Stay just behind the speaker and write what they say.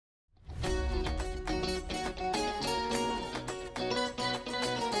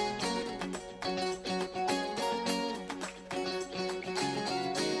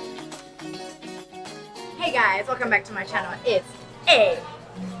Hey guys, welcome back to my channel. It's A,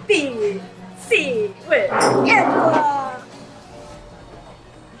 B, C with Angela.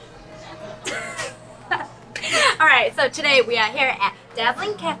 Alright, so today we are here at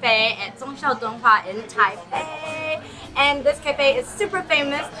Dazzling Cafe at Zhongxiao Dunhua in Taipei. And this cafe is super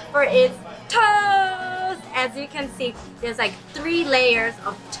famous for its toast. As you can see, there's like 3 layers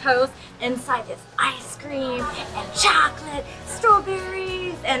of toast. Inside is ice cream and chocolate,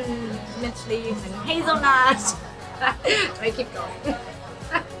 strawberries and mint leaves and hazelnuts. I keep going.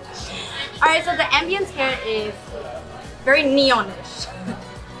 Alright, so the ambience here is very neonish.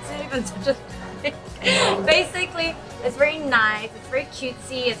 It's even such a thing. Basically, it's very nice, it's very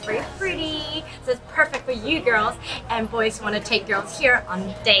cutesy, it's very pretty, so it's perfect for you girls and boys who want to take girls here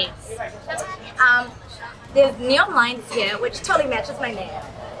on dates. There's neon lines here, which totally matches my nail.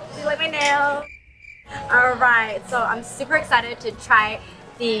 Do you like my nail? Alright, so I'm super excited to try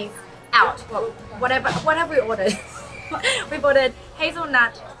these out. Well, what have we ordered? We've ordered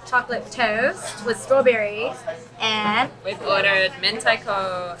hazelnut chocolate toast with strawberries, and we've ordered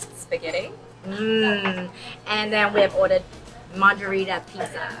mentaiko spaghetti. And then we have ordered margarita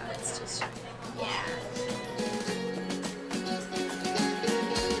pizza. Let's just yeah.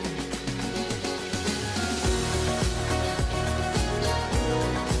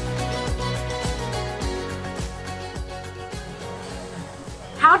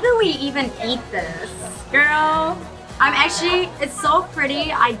 How do we even eat this? Girl, it's so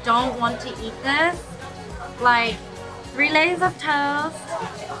pretty, I don't want to eat this. Like, 3 layers of toast.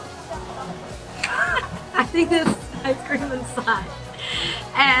 I think there's ice cream inside.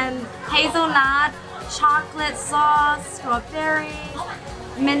 And hazelnut, chocolate sauce, strawberries,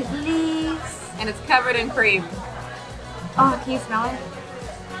 mint leaves. And it's covered in cream. Oh, can you smell it?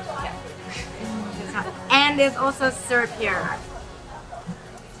 Yeah. And there's also syrup here.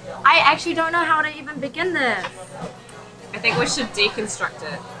 I actually don't know how to even begin this. I think we should deconstruct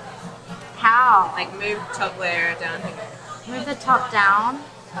it. How? Like move top layer down here. Move the top down.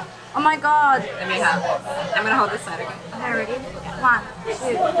 Oh my god. Let me have it. I'm gonna hold this side again. Okay, ready? 1, 2,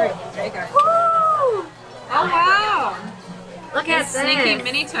 3. There you go. Woo! Oh wow! Look at this. Sneaky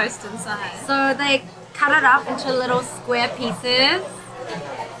mini toast inside. So they cut it up into little square pieces.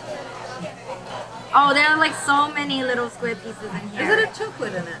 Oh, there are like so many little square pieces in here. Is it a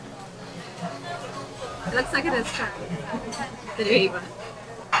chocolate in it? It looks like it is chocolate. Did you eat one?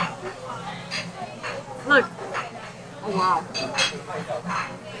 Look. Oh wow.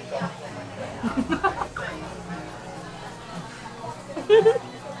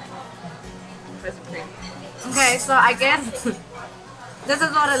 Okay, so I guess this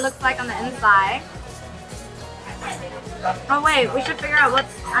is what it looks like on the inside. Oh wait, we should figure out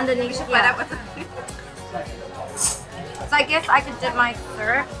what's underneath. Find out what's So I guess I could dip my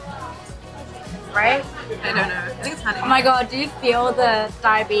syrup, right? I don't know. I think it's honey. Oh my god, do you feel the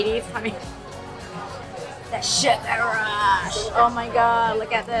diabetes coming? That sugar rush. Oh my god,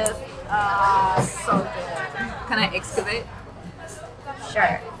 look at this. So good. Can I excavate?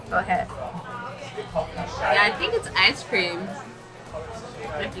 Sure, go ahead. Yeah, I think it's ice cream.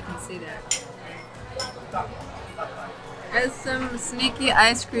 If you can see that. There's some sneaky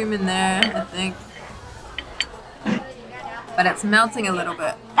ice cream in there, I think. But it's melting a little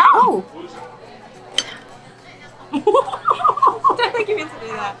bit. Oh! Don't think you meant to do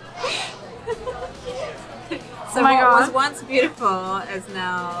that. So oh my what god. was once beautiful is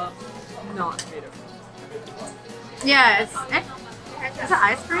now not beautiful. Yeah, is it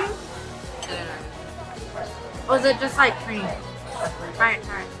ice cream? I don't know. Or is it just like cream? Try it.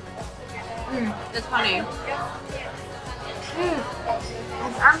 It's funny.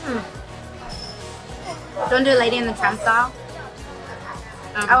 Don't do Lady in the Tramp style.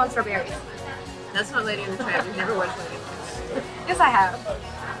 I want strawberries. That's not Lady in the Tramp. You've never watched Lady in the Tramp. Yes, I have.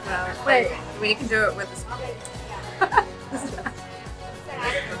 Well, Wait. We can do it with the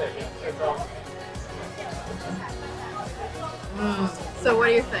So what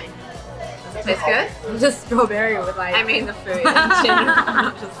do you think? Does it taste good? Just strawberry with like... I mean the food in general,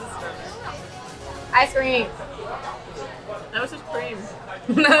 not just the strawberry. Ice cream. That was just cream.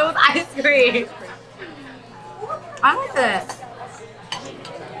 No, it was ice cream. I like it.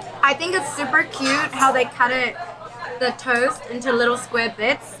 I think it's super cute how they cut the toast into little square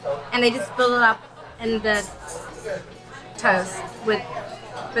bits and they just fill it up in the toast with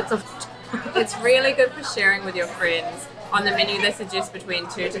bits of It's really good for sharing with your friends. On the menu they suggest between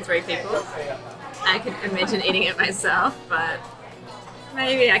 2 to 3 people. I can imagine eating it myself, but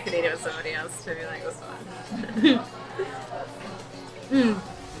maybe I could eat it with somebody else too, like this one.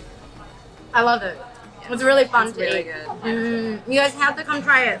 I love it. It's really fun It's to really eat. good. You guys have to come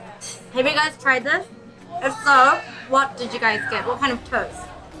try it. Have you guys tried this? If so, what did you guys get? What kind of toast?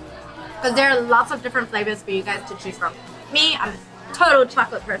 Because there are lots of different flavors for you guys to choose from. Me, I'm a total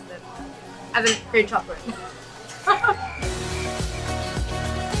chocolate person. As in free chocolate.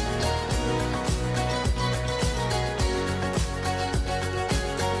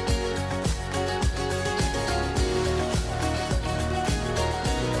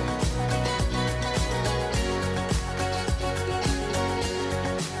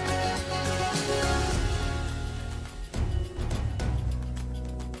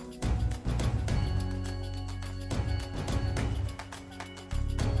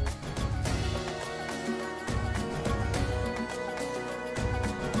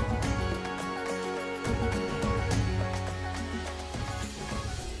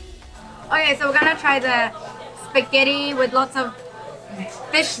 Okay, so we're gonna try the spaghetti with lots of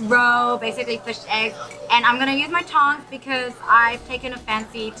fish roe, basically fish eggs, and I'm gonna use my tongs because I've taken a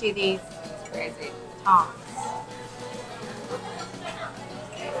fancy to these crazy tongs.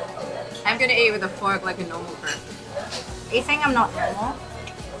 I'm gonna eat with a fork like a normal person. Are you saying I'm not normal?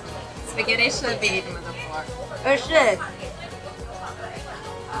 Spaghetti should be eaten with a fork. It should.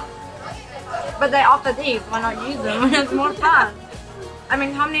 But they offer these, why not use them? It's more fun. I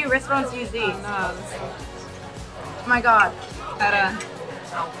mean, how many restaurants use these? No, Oh my god. but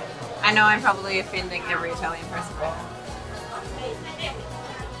I know I'm probably offending every Italian person right now.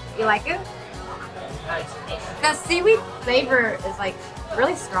 You like it? The seaweed flavor is like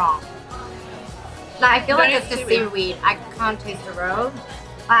really strong. Like, I feel like it's just seaweed. I can't taste the roe.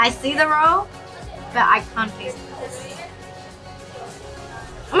 I see the roe, but I can't taste it.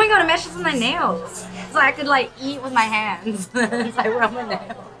 Oh my god, it meshes with my nails. So I could like eat with my hands as I rub my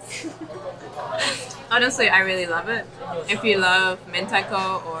nails. Honestly, I really love it. If you love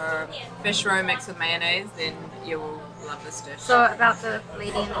mentaiko or fish roe mixed with mayonnaise, then you will love this dish. So about the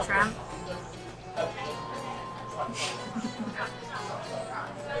lady in the tram.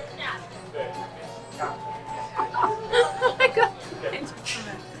 Oh my god.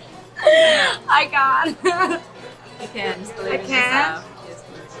 I can't. You can, just believe I in can't. yourself. Yes,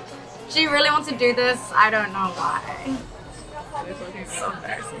 please. She really wants to do this. I don't know why. It's looking so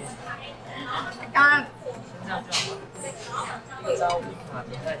embarrassing. I can't.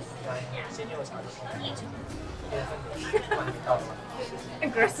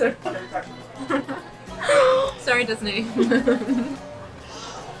 Aggressive. Sorry, Disney.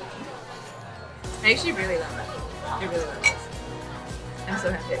 I actually really love it. I really love this. I'm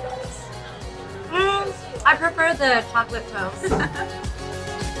so happy about this. I prefer the chocolate toast.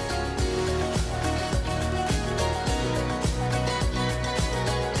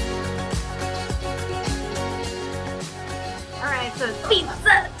 Alright, so it's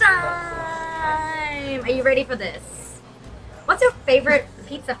pizza time! Are you ready for this? What's your favorite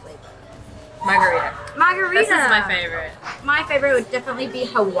pizza flavor? Margarita. Margarita! This is my favorite. My favorite would definitely be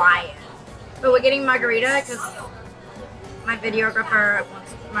Hawaiian. But we're getting margarita because my videographer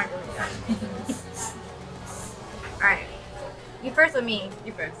wants margarita. Alright. You first or me?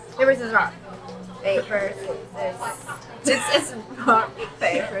 You first. Paper, scissors, rock. Paper, scissors. It's rock,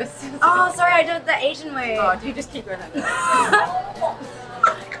 paper, scissors. Oh, sorry, I did it the Asian way. Oh, do you just keep going like that?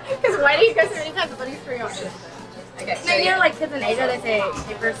 Because why do you go so many times? What are you throwing on? Okay, No, you know, like kids in Asia, they say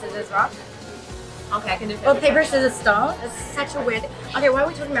paper, scissors, rock. Okay, I can do Well, paper, scissors, stone. It's such a weird thing. Okay, why are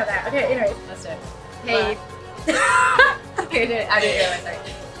we talking about that? Okay, anyways. Let's do it. Hey. Okay, do it. I do it. Sorry.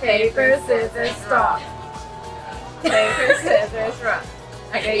 Paper, scissors, stone. Paper, scissors, rock.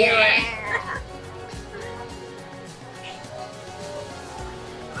 Okay, you win.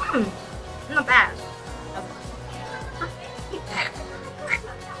 Not bad.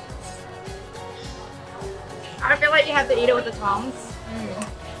 I feel like you have to eat it with the tongs.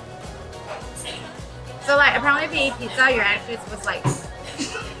 So like, apparently if you eat pizza, you're actually supposed to like...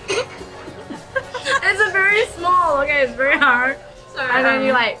 It's a very small, okay, it's very hard. So, And then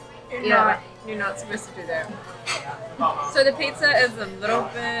you like... you're not supposed to do that. So the pizza is a little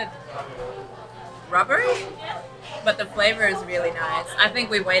bit rubbery, but the flavor is really nice. I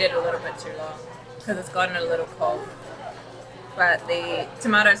think we waited a little bit too long because it's gotten a little cold. But the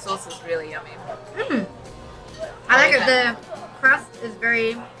tomato sauce is really yummy. I like it. The crust is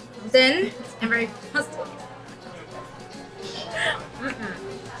very thin and very crusty.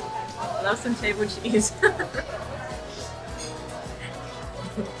 Love some table cheese.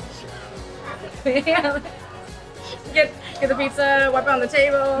 Get the pizza, wipe it on the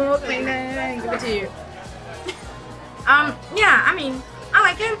table, clean it, and give it to you. Yeah, I mean, I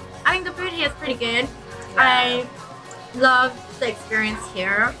like it. I think the food here is pretty good. I love the experience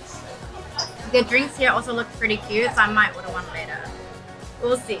here. The drinks here also look pretty cute, so I might order one later.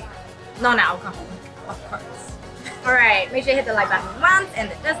 We'll see. Non-alcohol. Of course. Alright, make sure you hit the like button once and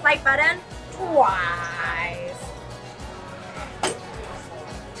the dislike button twice.